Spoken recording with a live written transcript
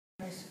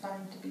It's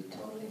fine to be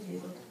totally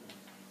healed.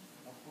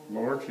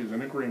 Lord, she's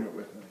in agreement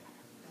with me.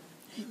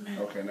 Amen.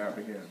 Okay, now it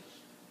begins.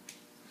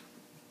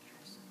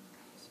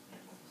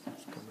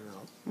 It's coming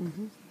out.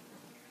 Mm-hmm.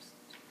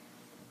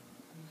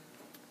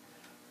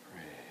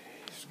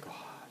 Praise God.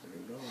 There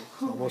you go.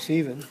 It's almost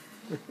even.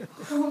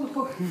 Oh,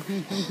 Lord.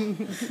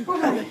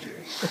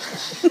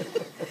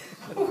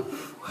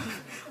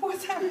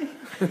 What's happening?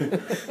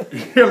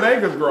 Your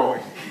leg is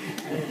growing.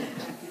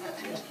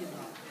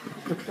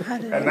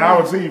 Hallelujah. And now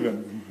it's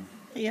even.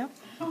 Yep.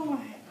 Oh,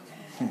 my.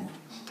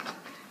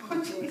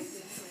 Oh,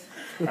 Jesus.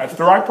 That's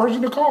the right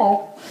person to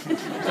call.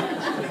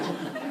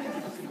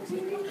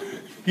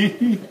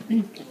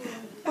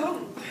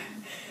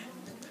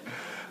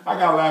 I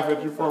gotta laugh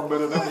at you for a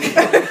minute.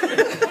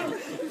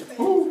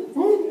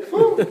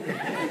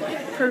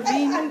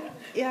 Pervine,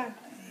 yeah,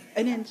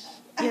 an inch,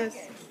 yes.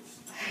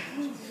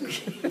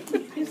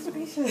 You're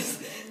speechless.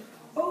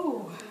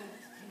 Oh.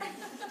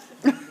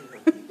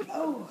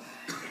 Oh.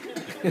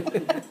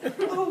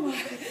 Oh, my.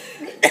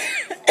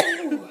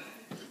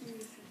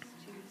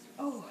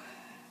 Oh.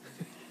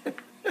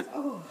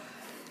 Oh.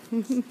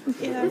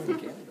 Yeah.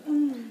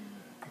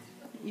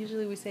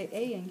 Usually we say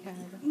A in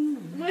Canada.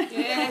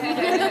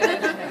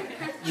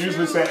 You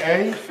usually say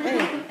A?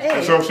 A.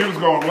 And so she was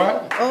going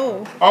what?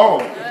 Oh. Oh.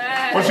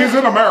 Well, she's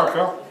in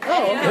America.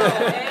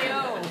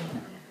 Oh.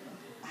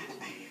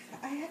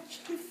 I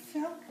actually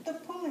felt the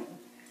pulling.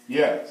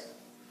 Yes.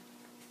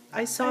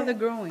 I saw the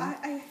growing. I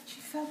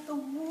actually felt the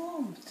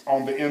warmth.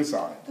 On the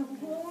inside. The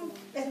warmth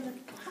and the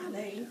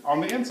pulling.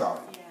 On the inside.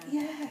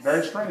 Yes.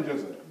 Very strange,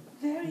 isn't it?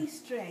 Very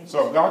strange.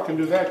 So if God can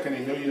do that, can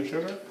he heal your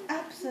sugar?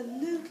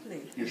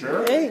 Absolutely. You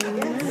sure?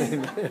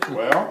 Amen.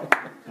 Well,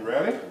 you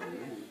ready?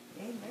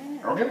 Amen.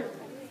 Okay.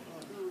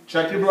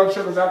 Check your blood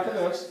sugars after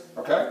this.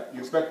 Okay? You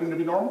expect them to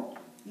be normal?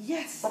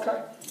 Yes.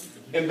 Okay.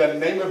 In the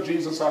name of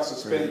Jesus, I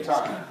suspend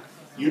time.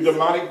 You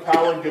demonic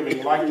power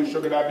giving life to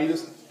sugar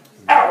diabetes,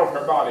 out of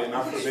her body, and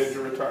I forbid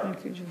your return.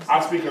 I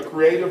speak a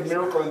creative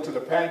miracle into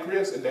the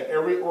pancreas, into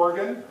every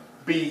organ.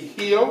 Be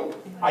healed.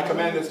 I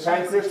command this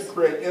pancreas to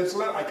create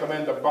insulin. I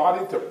command the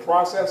body to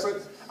process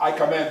it. I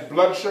command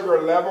blood sugar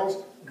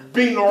levels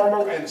be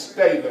normal and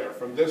stay there.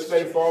 From this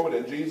day forward,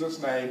 in Jesus'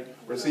 name,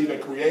 receive a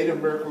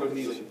creative miracle of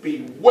healing.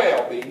 Be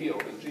well, be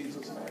healed in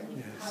Jesus'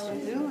 name.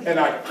 Hallelujah. And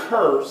I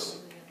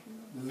curse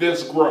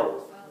this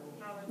growth.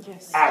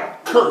 Yes. I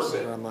curse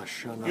it.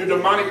 Your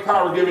demonic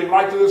power giving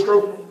life to this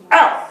growth,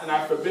 out, and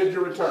I forbid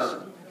your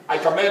return. I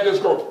command this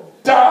growth,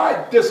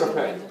 die,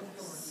 dissipate.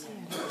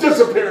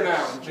 Disappear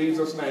now in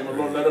Jesus' name. And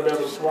Lord, let her be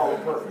able to swallow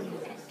perfectly.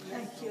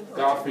 Thank you, Lord.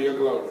 God, for your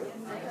glory.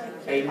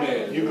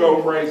 Amen. You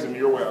go praise him.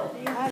 You're well.